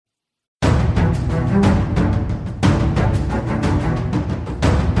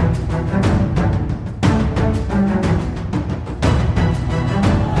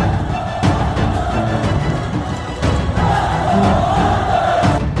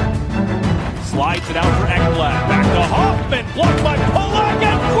Slides it out for Ekblad. Back to Hoffman. Blocked by Pulock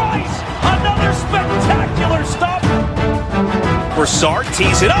and Price. Another spectacular stop. Broussard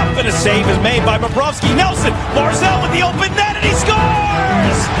tees it up, and a save is made by Bobrovsky. Nelson. Barzal with the open net, and he scores!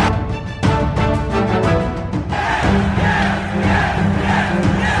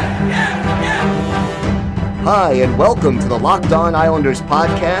 Hi, and welcome to the Locked On Islanders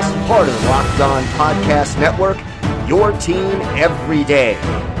podcast, part of the Locked On Podcast Network, your team every day.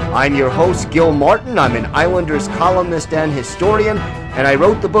 I'm your host, Gil Martin. I'm an Islanders columnist and historian, and I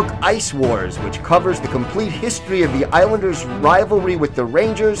wrote the book Ice Wars, which covers the complete history of the Islanders' rivalry with the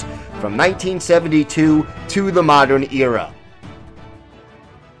Rangers from 1972 to the modern era.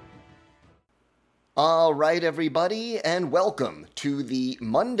 All right, everybody, and welcome to the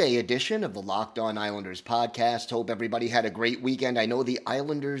Monday edition of the Locked On Islanders podcast. Hope everybody had a great weekend. I know the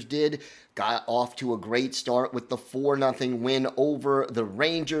Islanders did. Got off to a great start with the 4-0 win over the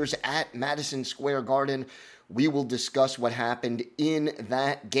Rangers at Madison Square Garden. We will discuss what happened in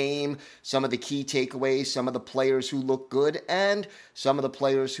that game, some of the key takeaways, some of the players who look good, and some of the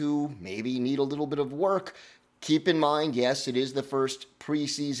players who maybe need a little bit of work. Keep in mind, yes, it is the first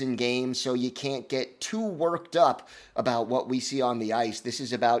preseason game, so you can't get too worked up about what we see on the ice. This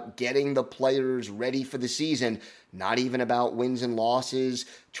is about getting the players ready for the season, not even about wins and losses,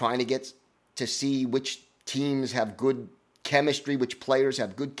 trying to get to see which teams have good chemistry, which players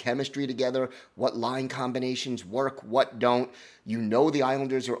have good chemistry together, what line combinations work, what don't. You know the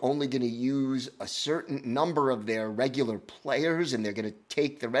Islanders are only going to use a certain number of their regular players, and they're going to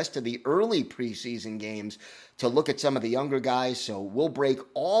take the rest of the early preseason games to look at some of the younger guys. So we'll break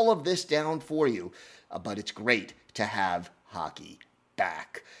all of this down for you, but it's great to have hockey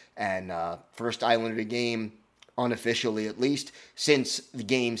back. And first Islander game, unofficially at least, since the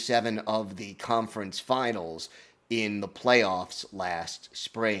Game 7 of the conference finals in the playoffs last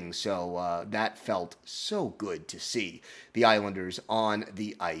spring. So that felt so good to see the Islanders on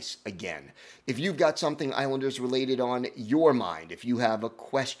the ice again. If you've got something Islanders related on your mind, if you have a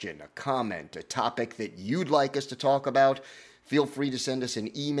question, a comment, a topic that you'd like us to talk about, feel free to send us an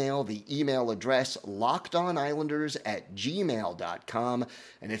email. The email address, lockedonislanders@gmail.com.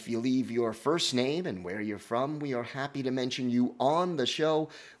 And if you leave your first name and where you're from, we are happy to mention you on the show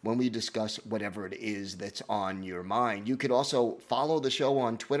when we discuss whatever it is that's on your mind. You could also follow the show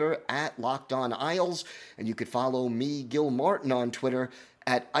on Twitter at LockedOnIsles, and you could follow me, Gil Martin, on Twitter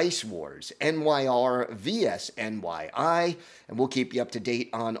at Ice Wars, NYRVSNYI, and we'll keep you up to date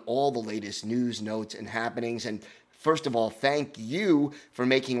on all the latest news, notes, and happenings. And first of all, thank you for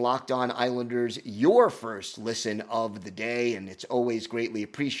making Locked On Islanders your first listen of the day, and it's always greatly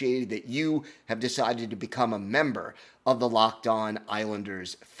appreciated that you have decided to become a member of the Locked On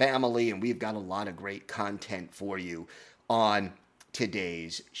Islanders family, and we've got a lot of great content for you on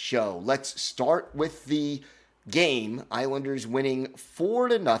today's show. Let's start with the game. Islanders winning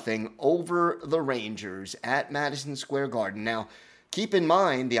 4-0 over the Rangers at Madison Square Garden. Now, keep in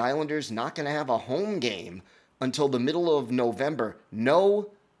mind, the Islanders not going to have a home game until the middle of November.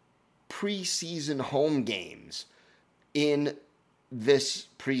 No preseason home games in this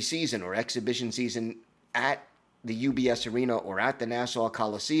preseason or exhibition season at the UBS Arena or at the Nassau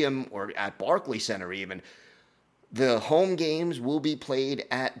Coliseum or at Barclays Center even. The home games will be played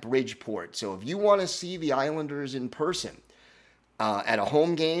at Bridgeport. So if you want to see the Islanders in person at a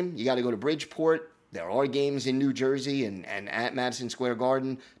home game, you got to go to Bridgeport. There are games in New Jersey and at Madison Square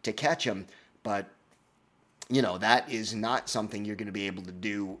Garden to catch them, but you know, that is not something you're going to be able to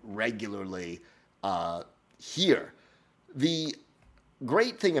do regularly here. The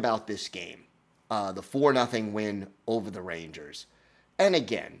great thing about this game, the 4-0 win over the Rangers, and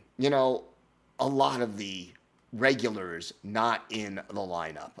again, you know, a lot of the regulars not in the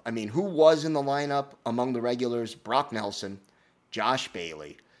lineup. I mean, who was in the lineup among the regulars? Brock Nelson, Josh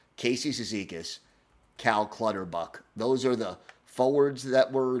Bailey, Casey Cizikas, Cal Clutterbuck. Those are the forwards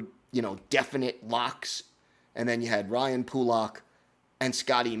that were, you know, definite locks. And then you had Ryan Pulock and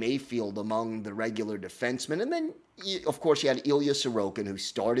Scotty Mayfield among the regular defensemen. And then, of course, you had Ilya Sorokin, who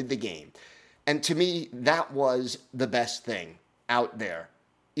started the game. And to me, that was the best thing out there,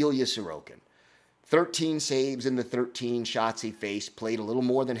 Ilya Sorokin. 13 saves in the 13 shots he faced, played a little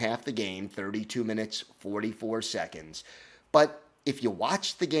more than half the game, 32 minutes, 44 seconds. But if you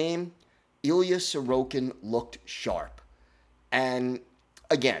watched the game, Ilya Sorokin looked sharp. And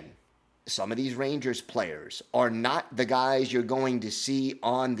again, some of these Rangers players are not the guys you're going to see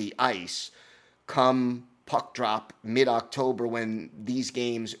on the ice come puck drop mid-October when these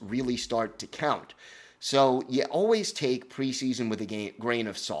games really start to count. So you always take preseason with a grain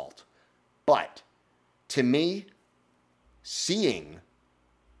of salt. But to me, seeing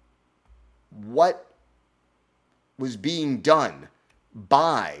what was being done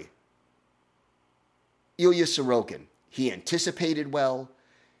by Ilya Sorokin. He anticipated well.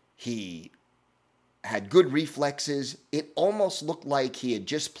 He had good reflexes. It almost looked like he had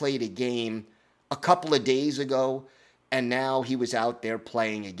just played a game a couple of days ago, and now he was out there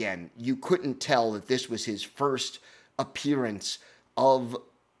playing again. You couldn't tell that this was his first appearance of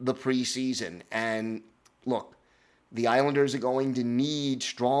the preseason. And look, the Islanders are going to need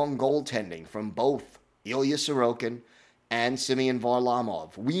strong goaltending from both Ilya Sorokin and Semyon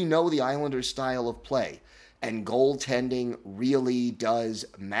Varlamov. We know the Islanders' style of play, and goaltending really does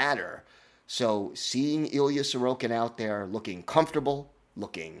matter. So seeing Ilya Sorokin out there looking comfortable,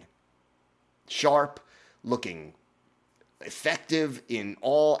 looking sharp, looking effective in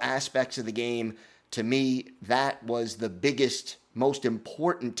all aspects of the game, to me, that was the biggest, most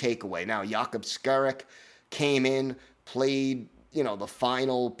important takeaway. Now, Jakub Skarek came in, played, the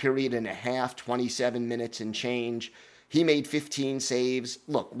final period and a half, 27 minutes and change. He made 15 saves.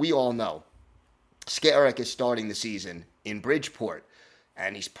 Look, we all know Skarek is starting the season in Bridgeport,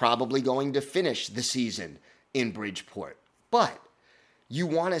 and he's probably going to finish the season in Bridgeport. But you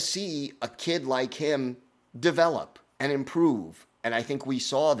want to see a kid like him develop and improve, and I think we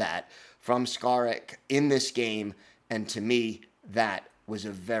saw that from Skarek in this game, and to me, that was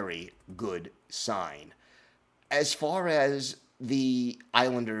a very good sign. As far as the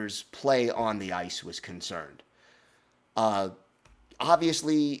Islanders' play on the ice was concerned,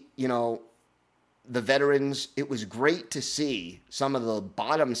 obviously, the veterans, it was great to see some of the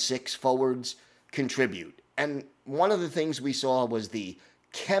bottom six forwards contribute. And one of the things we saw was the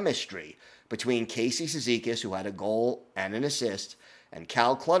chemistry between Casey Cizikas, who had a goal and an assist, and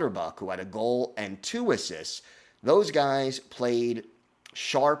Cal Clutterbuck, who had a goal and 2 assists. Those guys played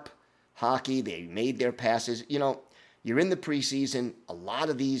sharp hockey. They made their passes. You're in the preseason. A lot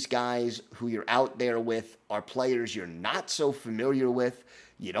of these guys who you're out there with are players you're not so familiar with.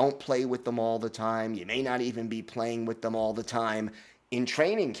 You don't play with them all the time. You may not even be playing with them all the time in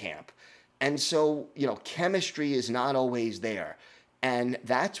training camp. And so, chemistry is not always there. And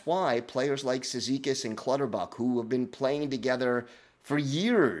that's why players like Cizikas and Clutterbuck, who have been playing together for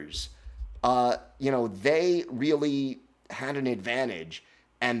years, they really had an advantage.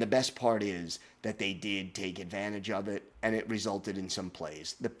 And the best part is that they did take advantage of it, and it resulted in some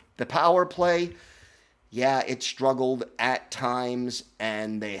plays. The power play, it struggled at times,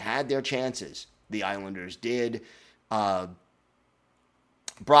 and they had their chances. The Islanders did.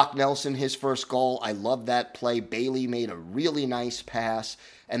 Brock Nelson, his first goal, I love that play. Bailey made a really nice pass,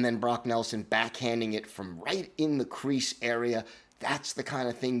 and then Brock Nelson backhanding it from right in the crease area. That's the kind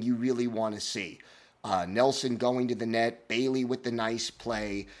of thing you really want to see. Nelson going to the net, Bailey with the nice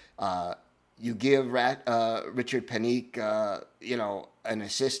play. You give Richard Panik, an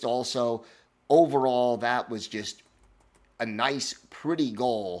assist also. Overall, that was just a nice, pretty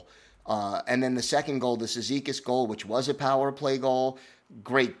goal. And then the second goal, the Cizikas goal, which was a power play goal,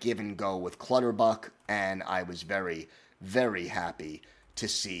 great give and go with Clutterbuck, and I was very, very happy to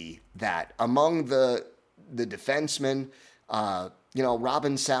see that. Among the defensemen,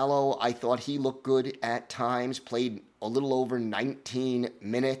 Robin Salo, I thought he looked good at times, played a little over 19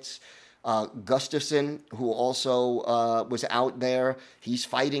 minutes. Gustafsson, who also was out there, he's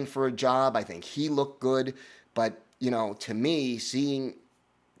fighting for a job. I think he looked good. But, to me, seeing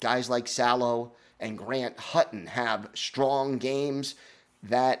guys like Salo and Grant Hutton have strong games,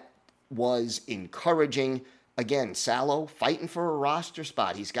 that was encouraging. Again, Salo fighting for a roster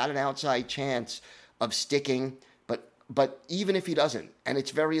spot. He's got an outside chance of sticking. But even if he doesn't, and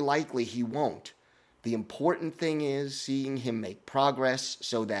it's very likely he won't, the important thing is seeing him make progress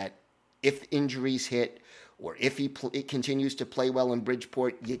so that if injuries hit or if he continues to play well in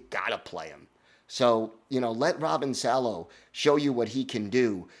Bridgeport, you got to play him. So, let Robin Salo show you what he can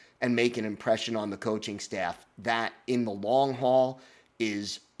do and make an impression on the coaching staff. That, in the long haul,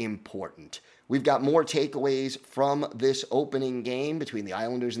 is important. We've got more takeaways from this opening game between the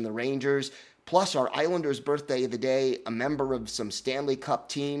Islanders and the Rangers. Plus, our Islanders' birthday of the day, a member of some Stanley Cup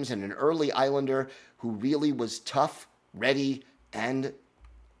teams and an early Islander who really was tough, ready, and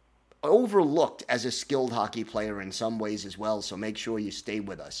overlooked as a skilled hockey player in some ways as well. So make sure you stay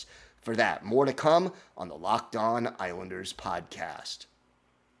with us for that. More to come on the Locked On Islanders podcast.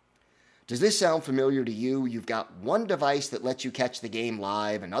 Does this sound familiar to you? You've got one device that lets you catch the game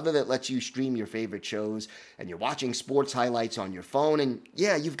live, another that lets you stream your favorite shows, and you're watching sports highlights on your phone, and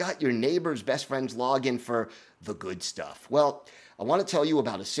you've got your neighbor's best friend's login for the good stuff. Well, I want to tell you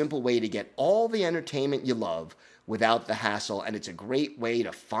about a simple way to get all the entertainment you love without the hassle, and it's a great way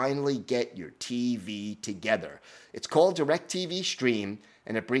to finally get your TV together. It's called DirecTV Stream,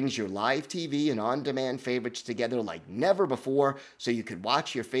 and it brings your live TV and on-demand favorites together like never before, so you can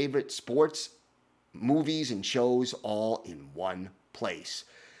watch your favorite sports, movies, and shows all in one place.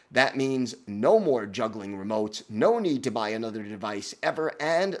 That means no more juggling remotes, no need to buy another device ever,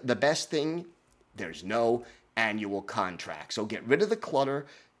 and the best thing, there's no annual contract. So get rid of the clutter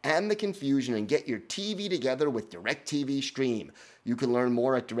and the confusion and get your TV together with DirecTV Stream. You can learn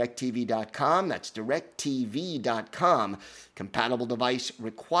more at directtv.com. That's directtv.com. Compatible device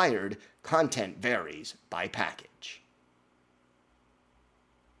required. Content varies by package.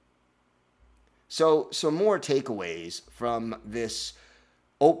 So some more takeaways from this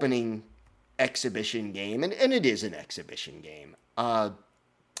opening exhibition game, and it is an exhibition game.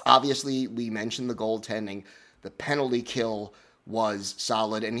 Obviously, we mentioned the goaltending. The penalty kill was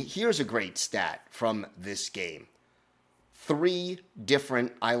solid, and here's a great stat from this game. 3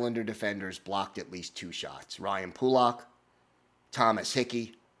 different Islander defenders blocked at least 2 shots. Ryan Pulock, Thomas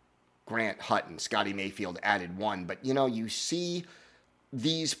Hickey, Grant Hutton. Scotty Mayfield added 1, but you see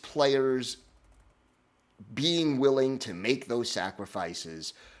these players being willing to make those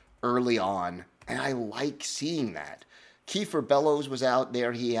sacrifices early on, and I like seeing that. Kiefer Bellows was out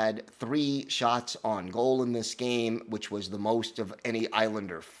there. He had 3 shots on goal in this game, which was the most of any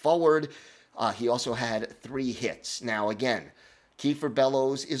Islander forward. He also had 3 hits. Now, again, Kiefer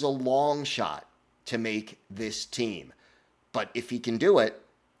Bellows is a long shot to make this team. But if he can do it,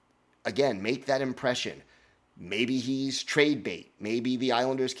 again, make that impression. Maybe he's trade bait. Maybe the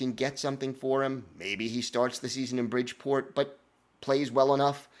Islanders can get something for him. Maybe he starts the season in Bridgeport, but plays well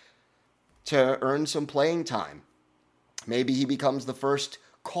enough to earn some playing time. Maybe he becomes the first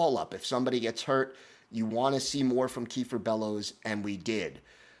call-up. If somebody gets hurt, you want to see more from Kiefer Bellows, and we did.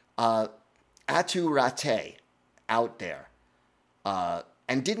 Aatu Raty out there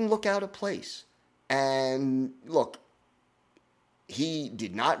and didn't look out of place. And look, he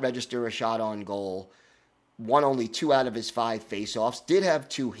did not register a shot on goal, won only 2 out of his 5 faceoffs, did have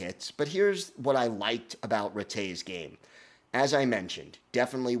 2 hits, but here's what I liked about Raty's game. As I mentioned,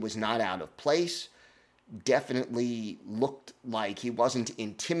 definitely was not out of place, definitely looked like he wasn't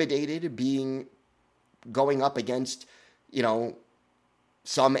intimidated going up against,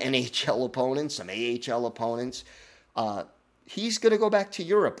 some NHL opponents, some AHL opponents. He's going to go back to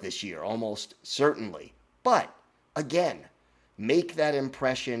Europe this year, almost certainly. But, again, make that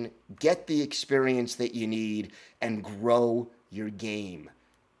impression, get the experience that you need, and grow your game.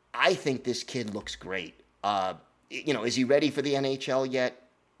 I think this kid looks great. Is he ready for the NHL yet?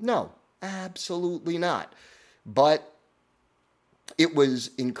 No, absolutely not. But it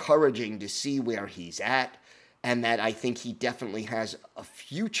was encouraging to see where he's at, and that I think he definitely has a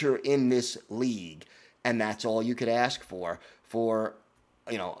future in this league, and that's all you could ask for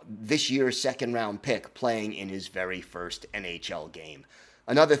this year's second-round pick playing in his very first NHL game.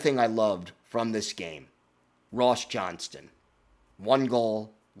 Another thing I loved from this game, Ross Johnston. 1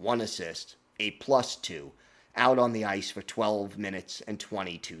 goal, 1 assist, a +2, out on the ice for 12 minutes and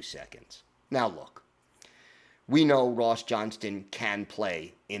 22 seconds. Now look, we know Ross Johnston can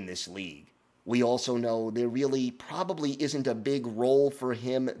play in this league. We also know there really probably isn't a big role for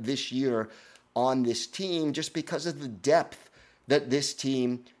him this year on this team just because of the depth that this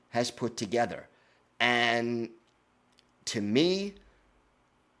team has put together. And to me,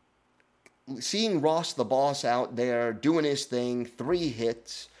 seeing Ross the Boss out there doing his thing, 3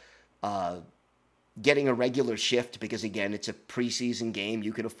 hits, getting a regular shift because, again, it's a preseason game.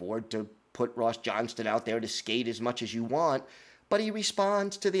 You could afford to put Ross Johnston out there to skate as much as you want, but he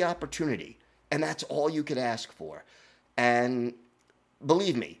responds to the opportunity, and that's all you could ask for. And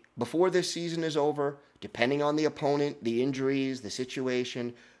believe me, before this season is over, depending on the opponent, the injuries, the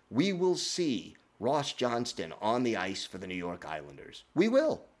situation, we will see Ross Johnston on the ice for the New York Islanders. We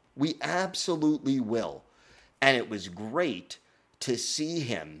will. We absolutely will. And it was great to see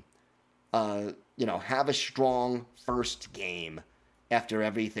him, have a strong first game after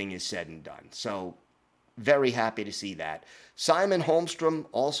everything is said and done. So very happy to see that. Simon Holmstrom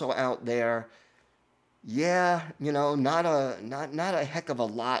also out there. Yeah, not a heck of a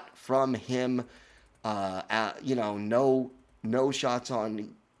lot from him. No shots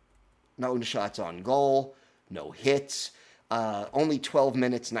on goal, no hits. Only 12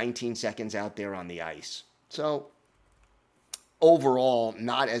 minutes, 19 seconds out there on the ice. So overall,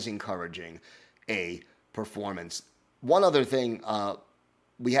 not as encouraging a performance. One other thing,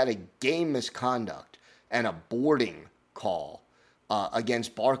 we had a game misconduct and a boarding call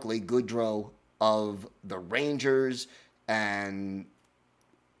against Barclay Goodrow of the Rangers, and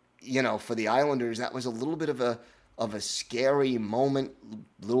for the Islanders, that was a little bit of a scary moment,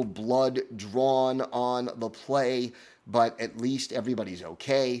 little blood drawn on the play, but at least everybody's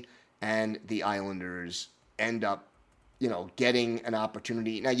okay, and the Islanders end up, getting an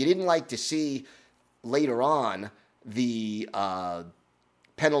opportunity. Now, you didn't like to see later on the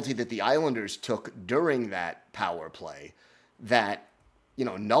penalty that the Islanders took during that power play that,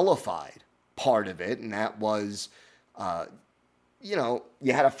 nullified part of it, and that was, you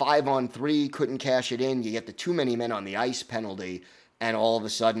had a 5-on-3, couldn't cash it in, you get the too many men on the ice penalty, and all of a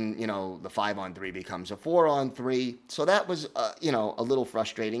sudden, the 5-on-3 becomes a 4-on-3. So that was, a little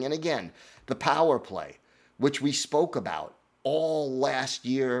frustrating. And again, the power play, which we spoke about all last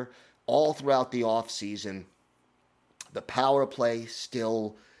year, all throughout the offseason, the power play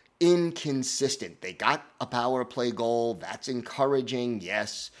still inconsistent. They got a power play goal. That's encouraging,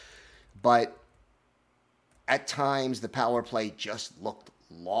 yes. But at times, the power play just looked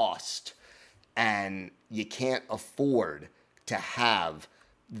lost. And you can't afford to have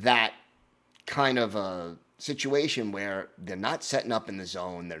that kind of a situation where they're not setting up in the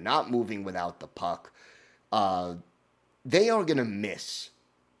zone, they're not moving without the puck. They are going to miss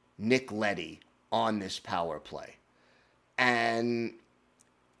Nick Leddy on this power play. And,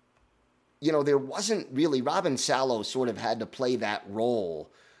 there wasn't really, Robin Salo sort of had to play that role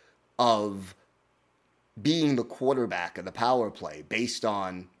of being the quarterback of the power play based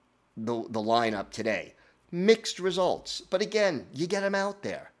on the lineup today. Mixed results. But again, you get him out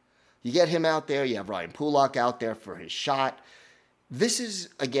there. You get him out there. You have Ryan Pulock out there for his shot. This is,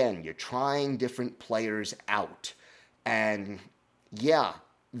 again, you're trying different players out. And, yeah,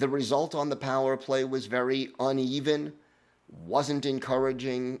 the result on the power play was very uneven, wasn't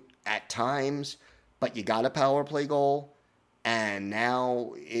encouraging at times, but you got a power play goal, and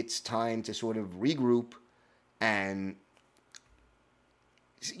now it's time to sort of regroup and,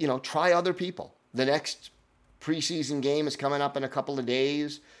 try other people. The next preseason game is coming up in a couple of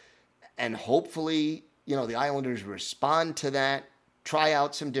days, and hopefully, the Islanders respond to that, try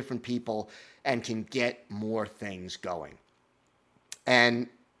out some different people, and can get more things going. And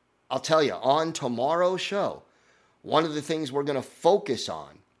I'll tell you, on tomorrow's show, one of the things we're going to focus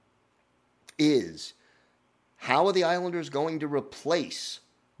on is how are the Islanders going to replace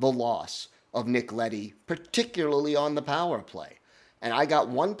the loss of Nick Leddy, particularly on the power play. And I got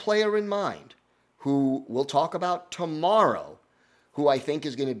one player in mind who we'll talk about tomorrow, who I think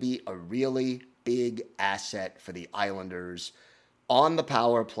is going to be a really big asset for the Islanders on the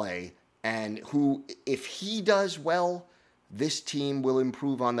power play, and who, if he does well, this team will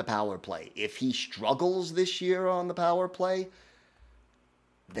improve on the power play. If he struggles this year on the power play,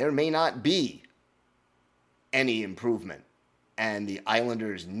 there may not be any improvement. And the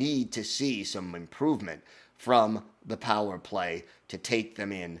Islanders need to see some improvement from the power play to take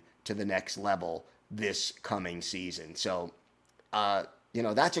them in to the next level this coming season. So,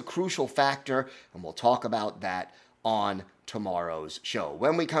 that's a crucial factor, and we'll talk about that on tomorrow's show.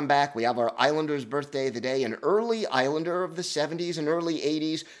 When we come back, we have our Islanders birthday of the day, an early Islander of the 70s and early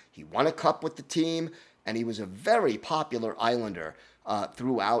 80s. He won a cup with the team, and he was a very popular Islander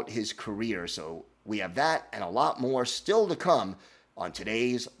throughout his career. So we have that and a lot more still to come on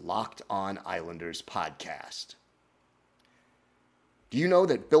today's Locked On Islanders podcast. Do you know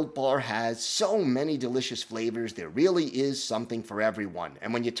that Built Bar has so many delicious flavors? There really is something for everyone.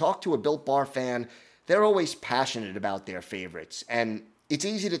 And when you talk to a Built Bar fan, they're always passionate about their favorites. And it's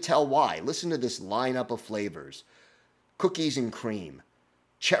easy to tell why. Listen to this lineup of flavors: cookies and cream,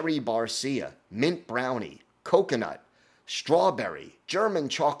 cherry barcia, mint brownie, coconut, strawberry, German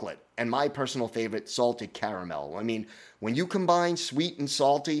chocolate, and my personal favorite, salted caramel. I mean, when you combine sweet and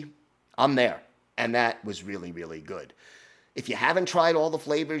salty, I'm there. And that was really, really good. If you haven't tried all the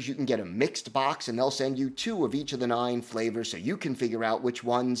flavors, you can get a mixed box, and they'll send you 2 of each of the 9 flavors so you can figure out which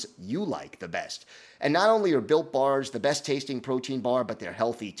ones you like the best. And not only are Built Bars the best tasting protein bar, but they're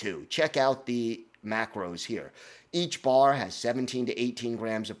healthy too. Check out the macros here. Each bar has 17 to 18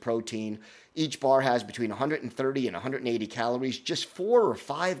 grams of protein. Each bar has between 130 and 180 calories, just 4 or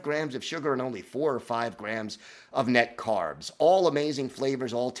 5 grams of sugar, and only 4 or 5 grams of net carbs. All amazing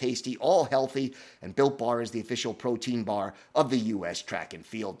flavors, all tasty, all healthy, and Built Bar is the official protein bar of the U.S. track and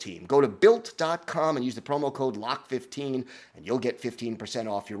field team. Go to Built.com and use the promo code LOCKED15, and you'll get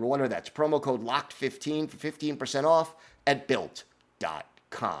 15% off your order. That's promo code LOCKED15 for 15% off at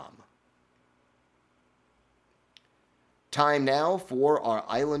Built.com. Time now for our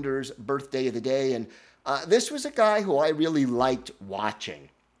Islanders birthday of the day. And this was a guy who I really liked watching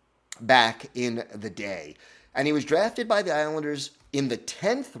back in the day. And he was drafted by the Islanders in the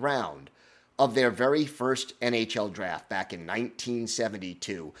 10th round of their very first NHL draft back in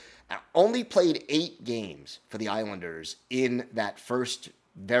 1972. Only played 8 games for the Islanders in that first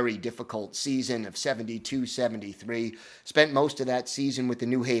very difficult season of 72-73. Spent most of that season with the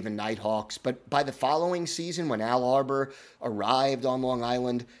New Haven Nighthawks, but by the following season, when Al Arbour arrived on Long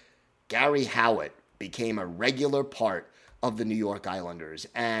Island, Gary Howatt became a regular part of the New York Islanders.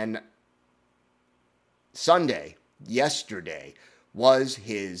 And yesterday, was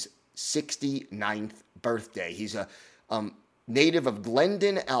his 69th birthday. He's a native of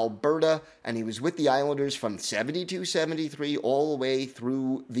Glendon, Alberta, and he was with the Islanders from 72-73 all the way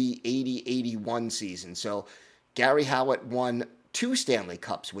through the 80-81 season. So Gary Howatt won 2 Stanley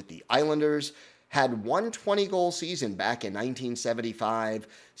Cups with the Islanders, had one 20-goal season back in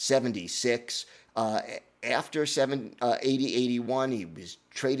 1975-76. After 80-81, he was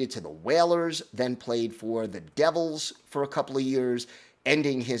traded to the Whalers, then played for the Devils for a couple of years,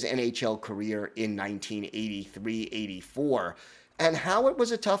 ending his NHL career in 1983-84. And Howatt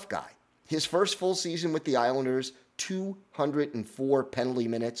was a tough guy. His first full season with the Islanders, 204 penalty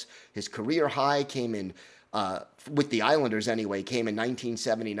minutes. His career high came in, with the Islanders anyway, came in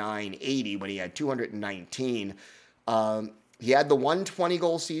 1979-80 when he had 219. He had the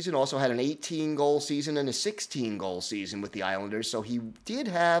 120-goal season, also had an 18-goal season and a 16-goal season with the Islanders, so he did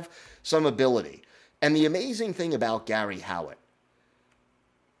have some ability. And the amazing thing about Gary Howatt,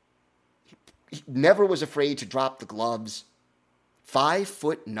 he never was afraid to drop the gloves.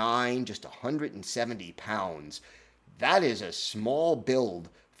 5'9", just 170 pounds. That is a small build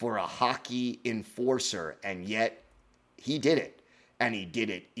for a hockey enforcer, and yet he did it. And he did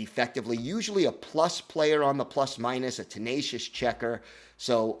it effectively. Usually a plus player on the plus minus, a tenacious checker.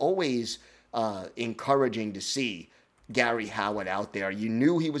 So always encouraging to see Gary Howatt out there. You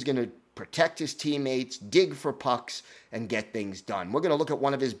knew he was going to protect his teammates, dig for pucks, and get things done. We're going to look at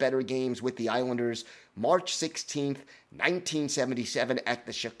one of his better games with the Islanders, March 16th, 1977, at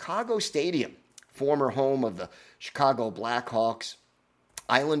the Chicago Stadium, former home of the Chicago Blackhawks.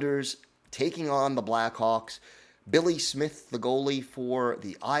 Islanders taking on the Blackhawks. Billy Smith, the goalie for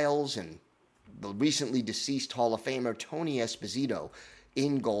the Isles, and the recently deceased Hall of Famer Tony Esposito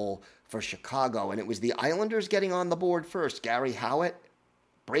in goal for Chicago. And it was the Islanders getting on the board first. Gary Howatt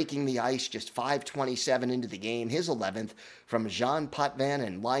breaking the ice just 5:27 into the game, his 11th, from Jean Potvin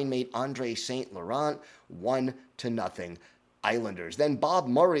and linemate Andre St. Laurent, 1-0 Islanders. Then Bob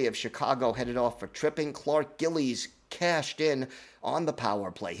Murray of Chicago headed off for tripping. Clark Gillies cashed in on the power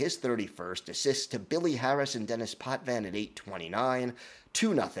play, his 31st, assist to Billy Harris and Dennis Potvin at 8:29,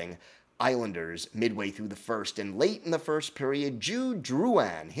 2-0 Islanders midway through the first. And late in the first period, Jude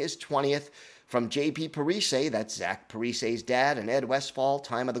Drouin, his 20th, from J.P. Parise, that's Zach Parise's dad, and Ed Westfall,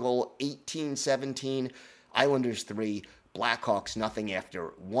 time of the goal, 18-17, Islanders 3, Blackhawks nothing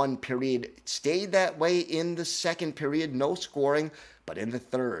after one period. It stayed that way in the second period, no scoring, but in the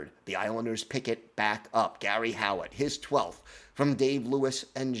third, the Islanders pick it back up. Gary Howatt, his 12th, from Dave Lewis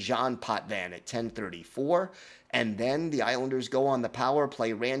and Jean Potvin at 10:34. And then the Islanders go on the power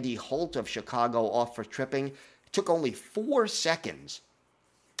play. Randy Holt of Chicago off for tripping. It took only 4 seconds.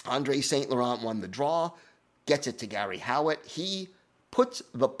 Andre St. Laurent won the draw, gets it to Gary Howatt. He puts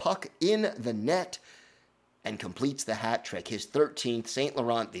the puck in the net and completes the hat trick. His 13th, St.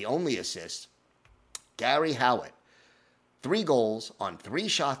 Laurent the only assist. Gary Howatt, 3 goals on 3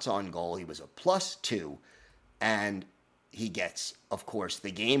 shots on goal. He was a +2, and he gets, of course, the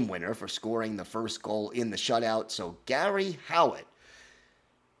game winner for scoring the first goal in the shutout. So Gary Howatt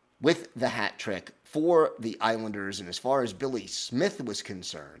with the hat trick for the Islanders. And as far as Billy Smith was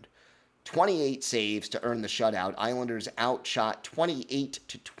concerned, 28 saves to earn the shutout. Islanders outshot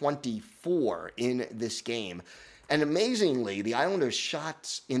 28-24 in this game. And amazingly, the Islanders'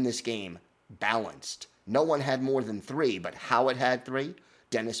 shots in this game balanced. No one had more than 3, but Howatt had 3,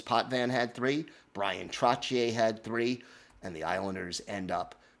 Dennis Potvin had 3, Brian Trottier had 3, and the Islanders end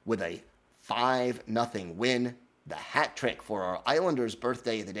up with a 5-0 win. The hat trick for our Islanders'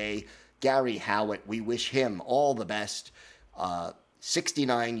 birthday of the day, Gary Howatt. We wish him all the best.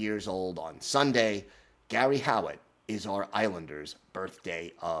 69 years old on Sunday. Gary Howatt is our Islanders'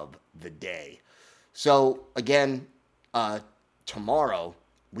 birthday of the day. So, again, tomorrow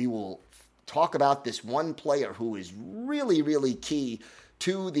we will talk about this one player who is really, really key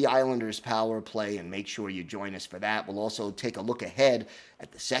to the Islanders' power play, and make sure you join us for that. We'll also take a look ahead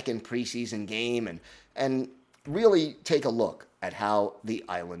at the second preseason game and really take a look at how the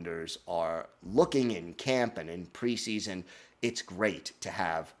Islanders are looking in camp and in preseason. It's great to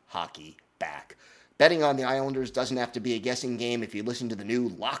have hockey back. Betting on the Islanders doesn't have to be a guessing game if you listen to the new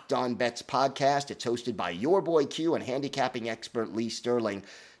Locked On Bets podcast. It's hosted by your boy Q and handicapping expert Lee Sterling.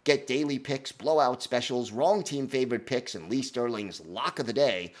 Get daily picks, blowout specials, wrong team favorite picks, and Lee Sterling's lock of the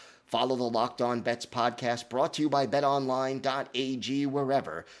day. Follow the Locked On Bets podcast, brought to you by betonline.ag,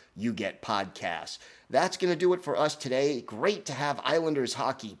 wherever you get podcasts. That's going to do it for us today. Great to have Islanders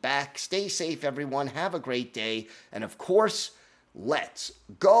hockey back. Stay safe, everyone. Have a great day. And of course, let's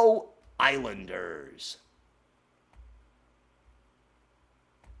go Islanders.